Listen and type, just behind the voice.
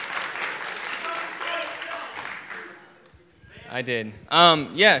I did.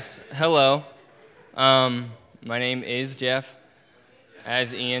 Yes, hello. My name is Jeff,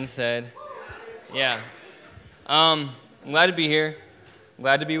 as Ian said. Yeah. I'm glad to be here.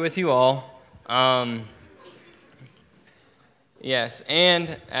 Glad to be with you all. Yes,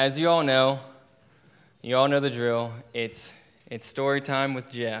 and as you all know the drill. It's story time with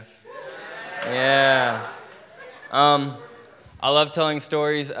Jeff. Yeah. I love telling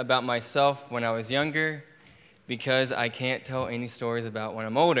stories about myself when I was younger because I can't tell any stories about when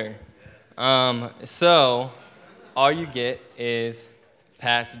I'm older. So all you get is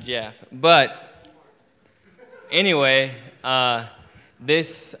past Jeff. But anyway,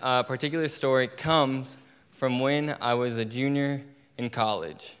 this particular story comes from when I was a junior in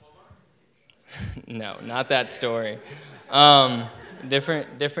college. No, not that story.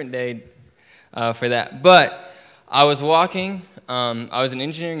 Different day for that. But I was walking. I was an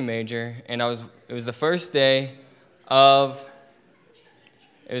engineering major, and it was the first day of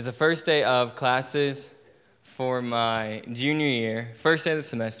classes for my junior year, first day of the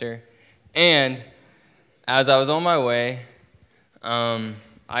semester. And as I was on my way, I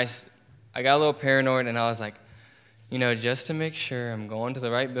got a little paranoid, and I was like, just to make sure I'm going to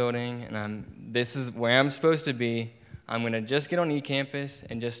the right building and this is where I'm supposed to be, I'm going to just get on eCampus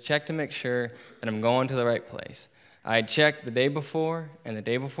and just check to make sure that I'm going to the right place. I checked the day before and the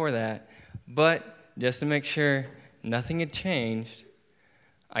day before that, but just to make sure nothing had changed,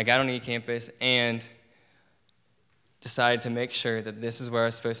 I got on eCampus and decided to make sure that this is where I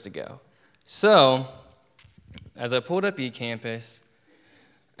was supposed to go. So, as I pulled up eCampus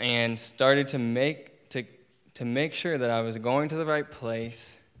and started to make sure that I was going to the right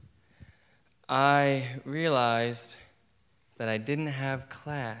place, I realized that I didn't have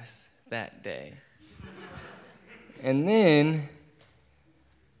class that day. And then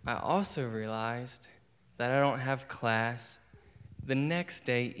I also realized that I don't have class the next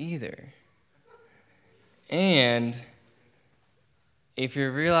day either. And if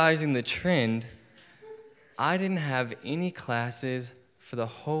you're realizing the trend, I didn't have any classes for the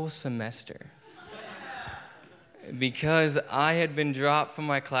whole semester because I had been dropped from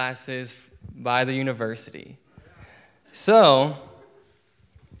my classes by the university. So,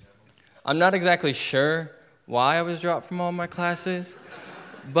 I'm not exactly sure why I was dropped from all my classes,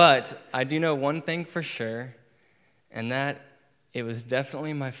 but I do know one thing for sure, and that it was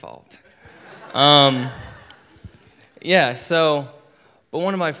definitely my fault. But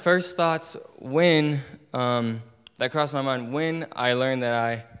one of my first thoughts that crossed my mind when I learned that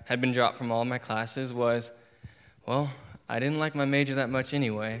I had been dropped from all my classes was, well, I didn't like my major that much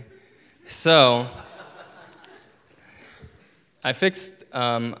anyway. So I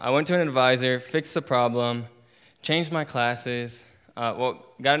went to an advisor, fixed the problem, changed my classes, got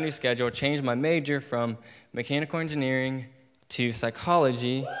a new schedule, changed my major from mechanical engineering to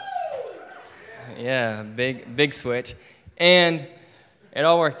psychology. Yeah, big switch. And it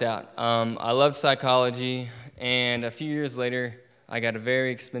all worked out. I loved psychology, and a few years later, I got a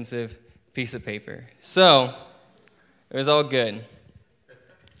very expensive piece of paper. So it was all good.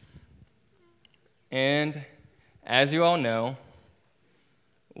 And as you all know,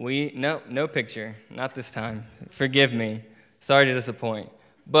 no picture, not this time. Forgive me. Sorry to disappoint.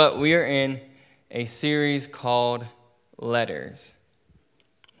 But we are in a series called Letters.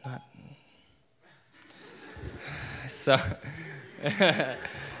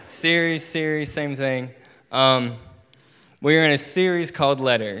 Series, same thing. We are in a series called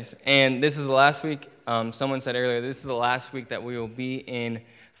Letters, and this is the last week. Someone said earlier, this is the last week that we will be in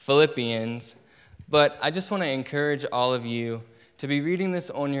Philippians. But I just want to encourage all of you to be reading this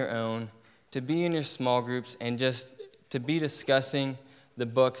on your own, to be in your small groups, and just to be discussing the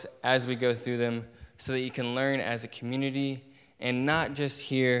books as we go through them so that you can learn as a community and not just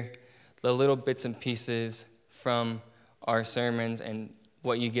hear the little bits and pieces from our sermons and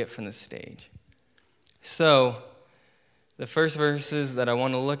what you get from the stage. So, the first verses that I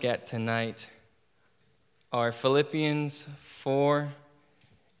want to look at tonight are Philippians 4,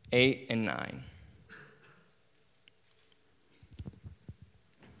 8, and 9.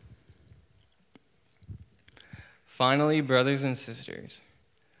 Finally, brothers and sisters,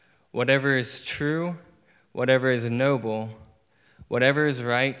 whatever is true, whatever is noble, whatever is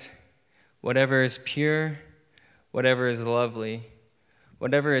right, whatever is pure, whatever is lovely,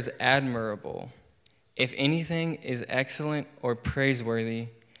 whatever is admirable, if anything is excellent or praiseworthy,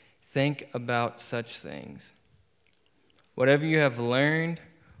 think about such things. Whatever you have learned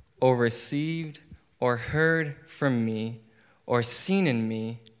or received or heard from me or seen in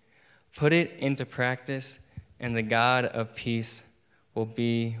me, put it into practice, and the God of peace will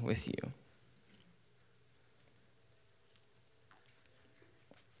be with you.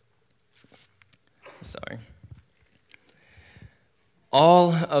 Sorry.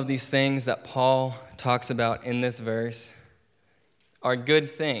 All of these things that Paul talks about in this verse are good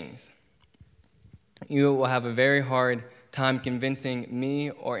things. You will have a very hard time convincing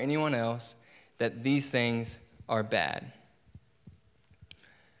me or anyone else that these things are bad.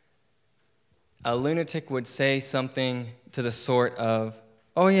 A lunatic would say something to the sort of,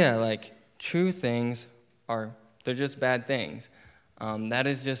 oh yeah, like true things they're just bad things.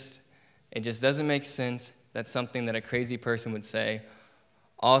 It just doesn't make sense. That's something that a crazy person would say.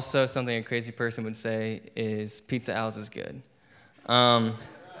 Also, something a crazy person would say is Pizza Al's is good.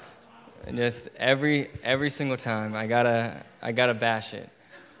 Just every single time, I gotta bash it,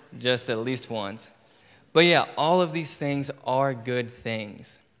 just at least once. But yeah, all of these things are good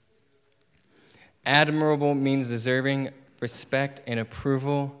things. Admirable means deserving respect and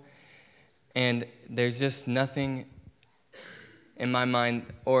approval, and there's just nothing in my mind,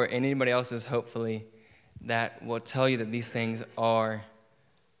 or anybody else's hopefully, that will tell you that these things are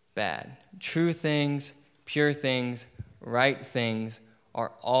bad. True things, pure things, right things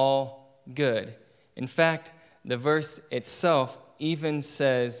are all good. In fact, the verse itself even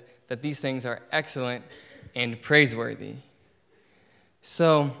says that these things are excellent and praiseworthy.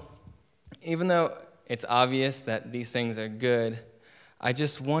 So, even though it's obvious that these things are good, I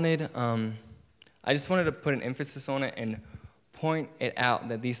just wanted to put an emphasis on it and point it out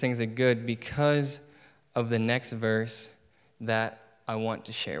that these things are good because of the next verse that I want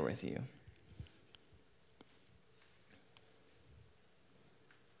to share with you.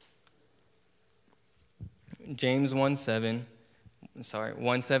 James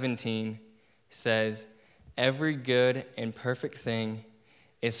 1:17 says, "Every good and perfect thing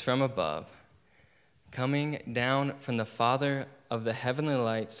is from above, coming down from the Father of the heavenly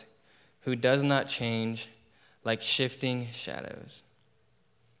lights, who does not change like shifting shadows."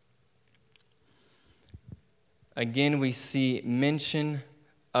 Again, we see mention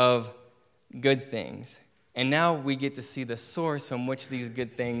of good things. And now we get to see the source from which these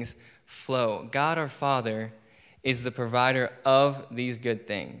good things flow. God our Father is the provider of these good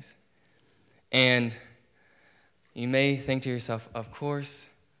things. And you may think to yourself, of course,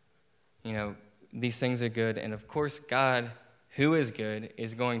 these things are good. And of course, God, who is good,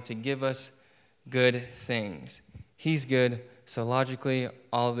 is going to give us good things. He's good, so logically,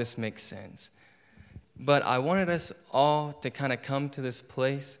 all of this makes sense. But I wanted us all to kind of come to this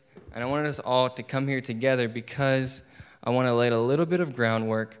place, and I wanted us all to come here together because I want to lay a little bit of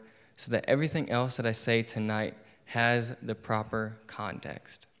groundwork so that everything else that I say tonight has the proper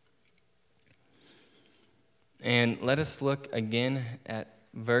context. And let us look again at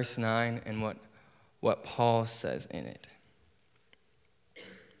verse 9 and what Paul says in it.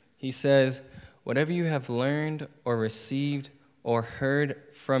 He says, "Whatever you have learned or received or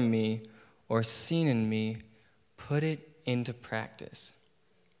heard from me or seen in me, put it into practice."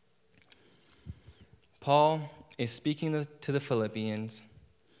 Paul is speaking to the Philippians,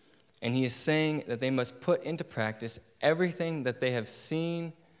 and he is saying that they must put into practice everything that they have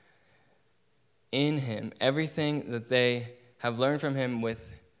seen in him, everything that they have learned from him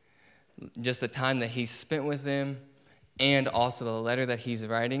with just the time that he spent with them, and also the letter that he's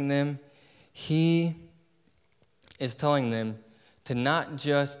writing them. He is telling them to not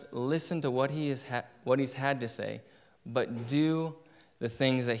just listen to what he's had to say, but do the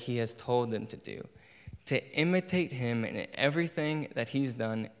things that he has told them to do, to imitate him in everything that he's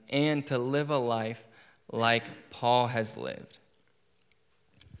done, and to live a life like Paul has lived.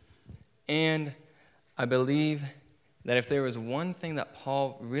 And I believe that if there was one thing that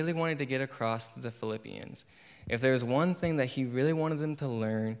Paul really wanted to get across to the Philippians, if there was one thing that he really wanted them to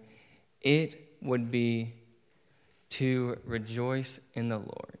learn, it would be to rejoice in the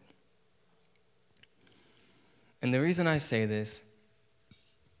Lord. And the reason I say this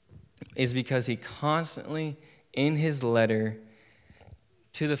is because he constantly, in his letter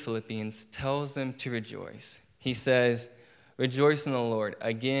to the Philippians, tells them to rejoice. He says, "Rejoice in the Lord.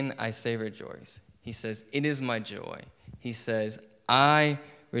 Again, I say rejoice." He says, "It is my joy." He says, "I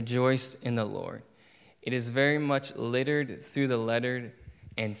rejoiced in the Lord." It is very much littered through the letter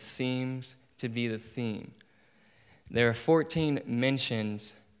and seems to be the theme. There are 14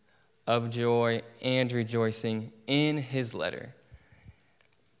 mentions of joy and rejoicing in his letter.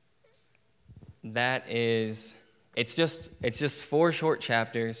 It's just 4 short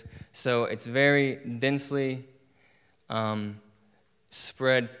chapters, so it's very densely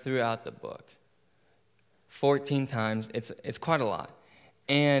spread throughout the book. 14 times, it's quite a lot.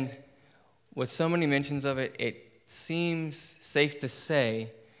 And with so many mentions of it, it seems safe to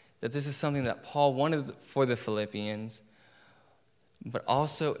say that this is something that Paul wanted for the Philippians, but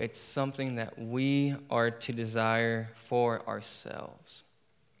also it's something that we are to desire for ourselves.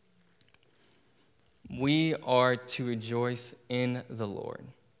 We are to rejoice in the Lord.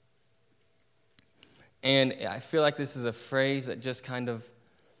 And I feel like this is a phrase that just kind of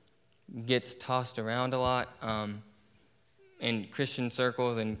gets tossed around a lot in Christian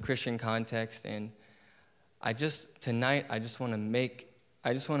circles and Christian context. And tonight I just want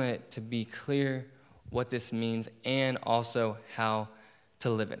it to be clear what this means and also how to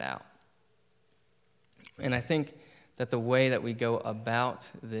live it out. And I think that the way that we go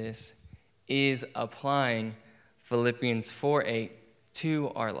about this is applying Philippians 4:8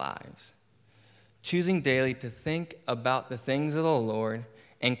 to our lives. Choosing daily to think about the things of the Lord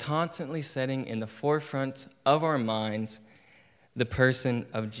and constantly setting in the forefront of our minds the person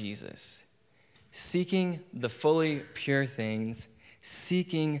of Jesus. Seeking the fully pure things,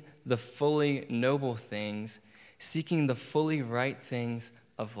 seeking the fully noble things, seeking the fully right things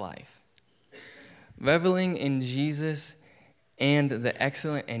of life. Reveling in Jesus and the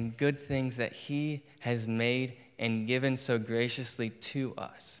excellent and good things that he has made and given so graciously to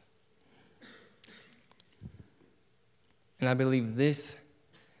us. And I believe this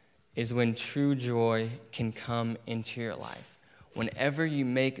is when true joy can come into your life. Whenever you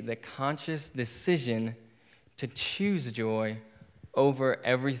make the conscious decision to choose joy over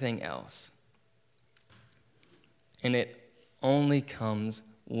everything else. And it only comes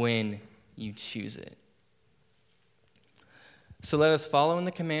when you choose it. So let us follow in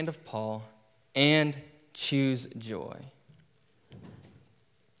the command of Paul and choose joy.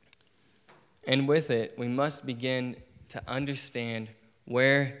 And with it, we must begin to understand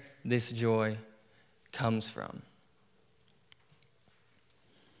where this joy comes from.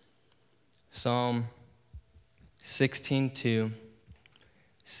 Psalm 16:2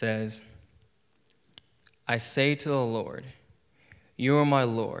 says, I say to the Lord, you are my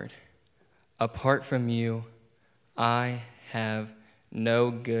Lord. Apart from you, I have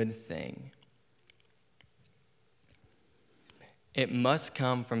no good thing. It must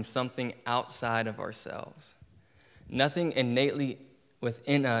come from something outside of ourselves. Nothing innately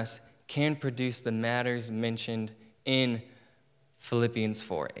within us can produce the matters mentioned in Philippians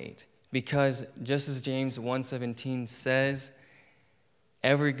 4:8. Because just as James 1:17 says,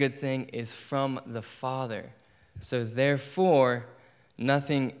 every good thing is from the Father. So therefore,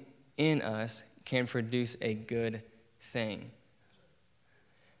 nothing in us can produce a good thing.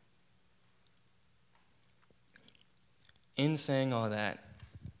 In saying all that,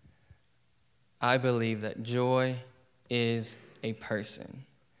 I believe that joy is a person.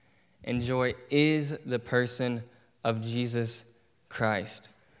 And joy is the person of Jesus Christ.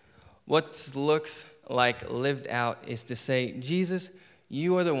 What looks like lived out is to say, Jesus,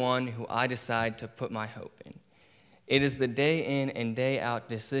 you are the one who I decide to put my hope in. It is the day in and day out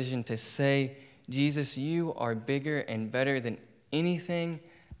decision to say, Jesus, you are bigger and better than anything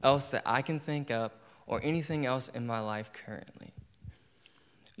else that I can think of or anything else in my life currently.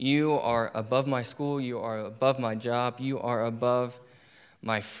 You are above my school. You are above my job. You are above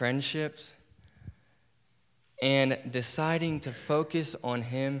my friendships. And deciding to focus on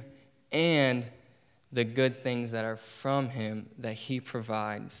him and the good things that are from him that he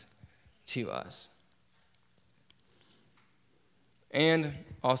provides to us. And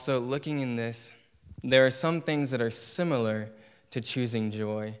also looking in this, there are some things that are similar to choosing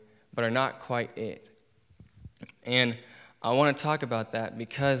joy, but are not quite it. And I want to talk about that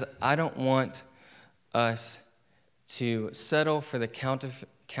because I don't want us to settle for the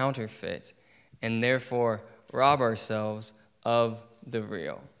counterfeit and therefore rob ourselves of the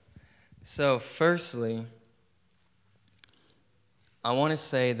real. So firstly, I want to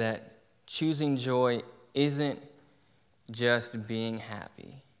say that choosing joy isn't just being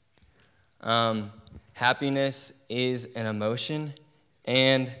happy. Happiness is an emotion,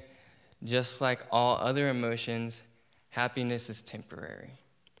 and just like all other emotions, happiness is temporary.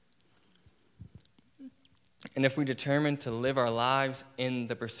 And if we determine to live our lives in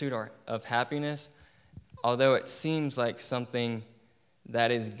the pursuit of happiness, although it seems like something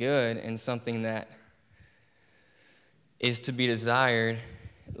that is good and something that is to be desired,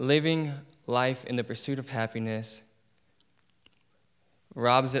 living life in the pursuit of happiness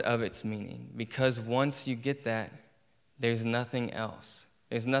robs it of its meaning. Because once you get that, there's nothing else.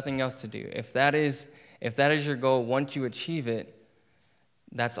 There's nothing else to do. If that is your goal, once you achieve it,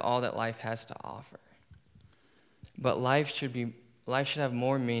 that's all that life has to offer. But life should have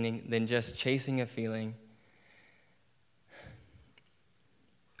more meaning than just chasing a feeling.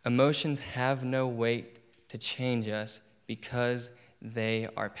 Emotions have no weight to change us because they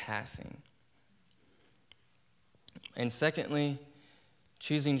are passing. And secondly,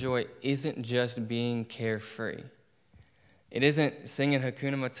 choosing joy isn't just being carefree. It isn't singing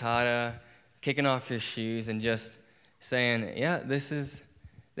Hakuna Matata, kicking off your shoes, and just saying, yeah, this is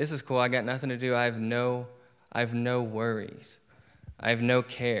cool. I got nothing to do. I have no worries. I have no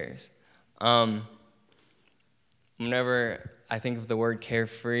cares. Whenever I think of the word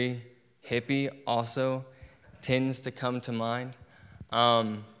carefree, hippie also tends to come to mind.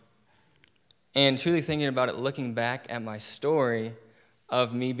 And truly thinking about it, looking back at my story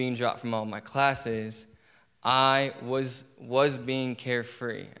of me being dropped from all my classes, I was being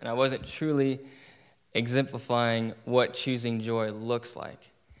carefree, and I wasn't truly exemplifying what choosing joy looks like.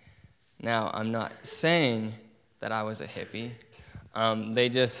 Now, I'm not saying that I was a hippie.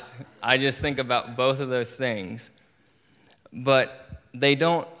 I just think about both of those things. But a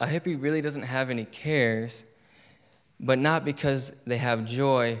hippie really doesn't have any cares, but not because they have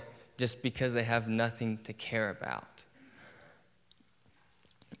joy, just because they have nothing to care about.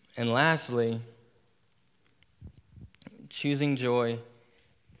 And lastly, choosing joy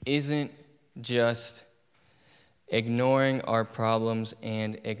isn't just ignoring our problems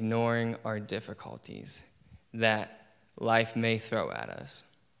and ignoring our difficulties that life may throw at us.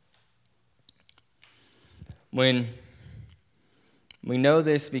 We know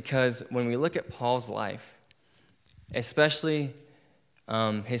this because when we look at Paul's life, especially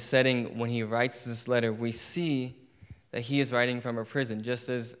his setting when he writes this letter, we see that he is writing from a prison, just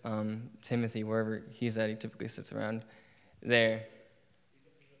as Timothy, wherever he's at, he typically sits around there.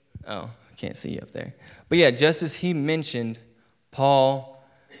 Oh, I can't see you up there. But yeah, just as he mentioned, Paul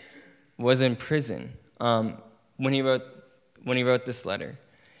was in prison when he wrote this letter.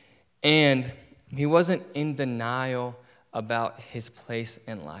 And he wasn't in denial about his place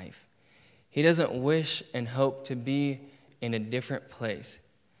in life. He doesn't wish and hope to be in a different place.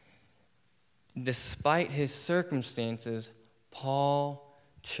 Despite his circumstances, Paul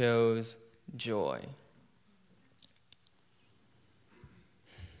chose joy.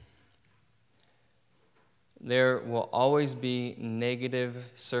 There will always be negative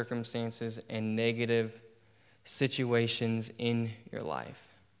circumstances and negative situations in your life.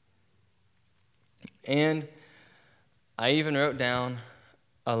 And I even wrote down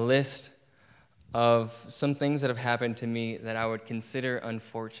a list of some things that have happened to me that I would consider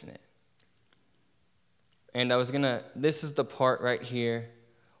unfortunate. And this is the part right here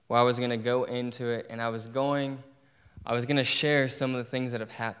where I was going to go into it, and I was going to share some of the things that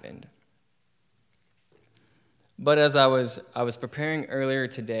have happened. But as I was preparing earlier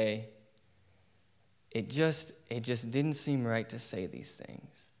today, it just didn't seem right to say these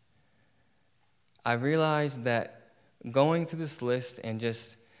things. I realized that going through this list and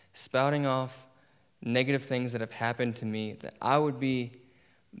just spouting off negative things that have happened to me, that I would be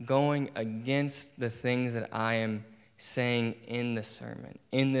going against the things that I am saying in the sermon,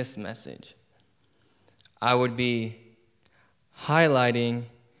 in this message. I would be highlighting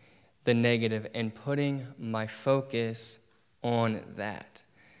the negative and putting my focus on that.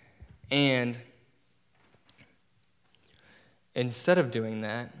 And instead of doing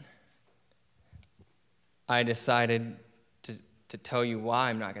that, I decided to tell you why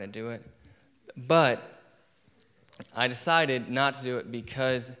I'm not going to do it. But I decided not to do it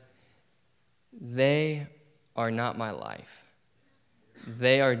because they are not my life.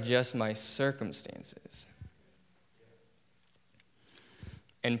 They are just my circumstances.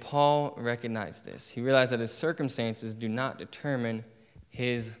 And Paul recognized this. He realized that his circumstances do not determine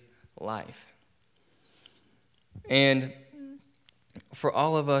his life. And for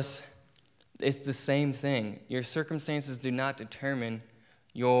all of us, it's the same thing. Your circumstances do not determine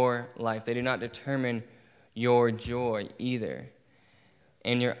your life. They do not determine your joy either.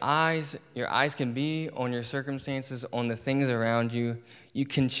 And your eyes can be on your circumstances, on the things around you. You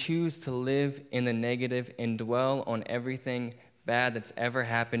can choose to live in the negative and dwell on everything bad that's ever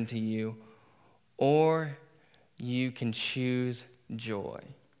happened to you, or you can choose joy.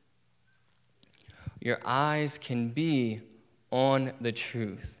 Your eyes can be on the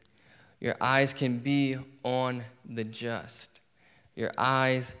truth. Your eyes can be on the just. Your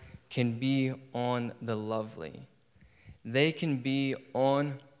eyes can be on the lovely. They can be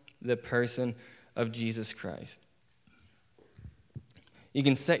on the person of Jesus Christ. You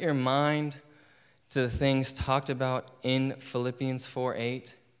can set your mind to the things talked about in Philippians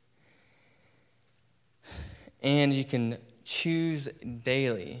 4:8. And you can choose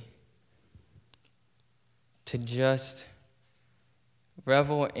daily to just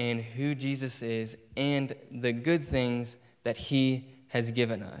revel in who Jesus is and the good things that he has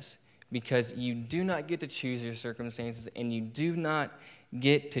given us. Because you do not get to choose your circumstances, and you do not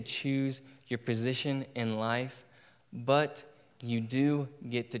get to choose your position in life, but you do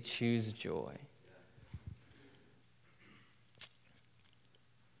get to choose joy.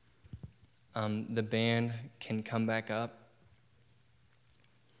 The band can come back up.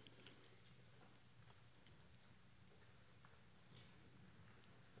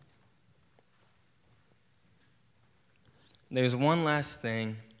 There's one last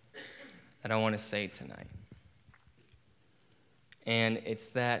thing that I want to say tonight. And it's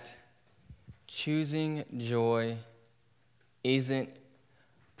that choosing joy isn't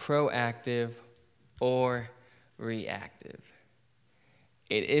proactive or reactive.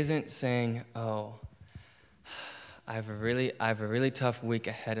 It isn't saying, oh, I have a really tough week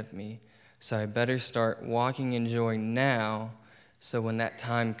ahead of me, so I better start walking in joy now so when that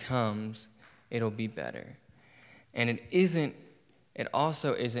time comes, it'll be better. And it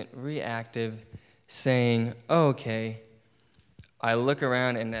also isn't reactive, saying, oh, okay, I look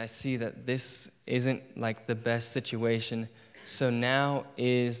around and I see that this isn't like the best situation, so now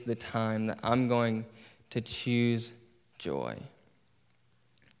is the time that I'm going to choose joy.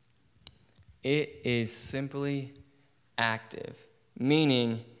 It is simply active,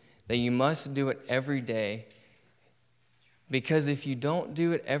 meaning that you must do it every day, because if you don't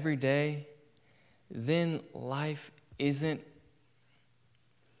do it every day, then life isn't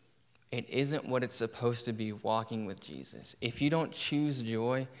what it's supposed to be walking with Jesus. If you don't choose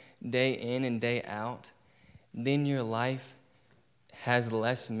joy day in and day out, then your life has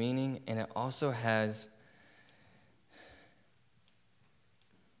less meaning, and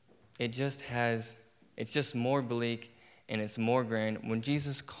it's just more bleak and it's more grand. When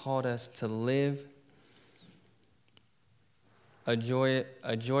Jesus called us to live a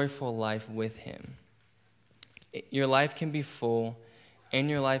joyful life with him, your life can be full and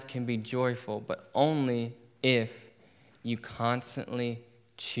your life can be joyful, but only if you constantly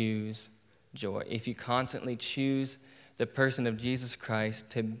choose joy. If you constantly choose the person of Jesus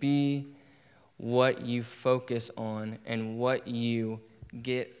Christ to be what you focus on and what you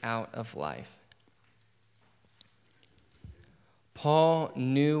get out of life. Paul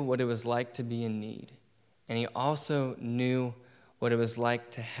knew what it was like to be in need, and he also knew what it was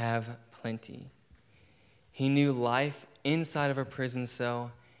like to have plenty. He knew life inside of a prison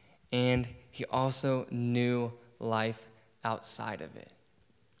cell, and he also knew life outside of it.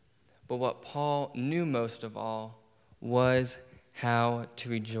 But what Paul knew most of all was how to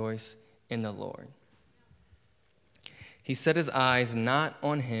rejoice in the Lord. He set his eyes not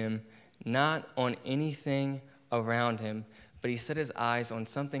on him, not on anything around him, but he set his eyes on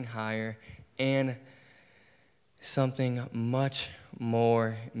something higher and something much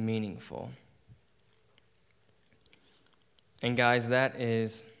more meaningful. And guys, that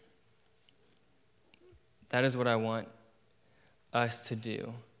is what I want us to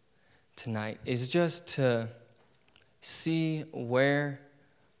do tonight, is just to see where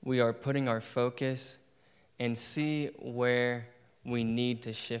we are putting our focus and see where we need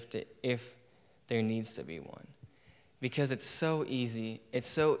to shift it if there needs to be one. Because it's so easy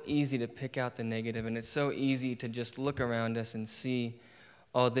to pick out the negative, and it's so easy to just look around us and see,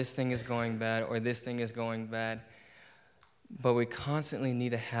 oh, this thing is going bad or this thing is going bad. But we constantly need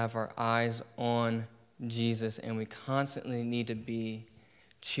to have our eyes on Jesus, and we constantly need to be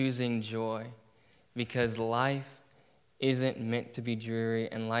choosing joy, because life isn't meant to be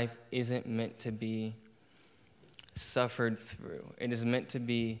dreary, and life isn't meant to be suffered through. It is meant to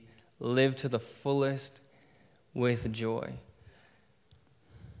be lived to the fullest with joy.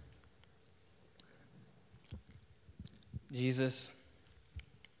 Jesus,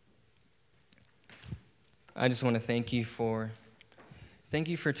 I just want to thank you for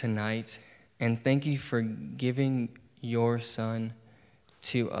tonight, and thank you for giving your Son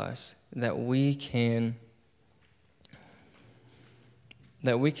to us, that we can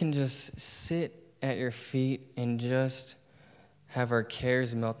just sit at your feet and just have our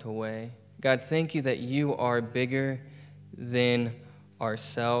cares melt away. God, thank you that you are bigger than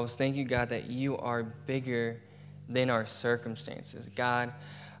ourselves. Thank you, God, that you are bigger than our circumstances. God,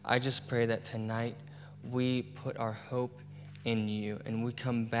 I just pray that tonight we put our hope in you, and we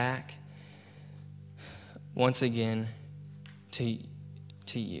come back once again to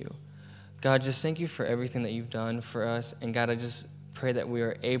you. God, just thank you for everything that you've done for us. And God, I just pray that we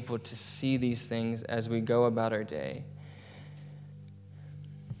are able to see these things as we go about our day.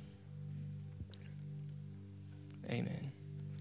 Amen.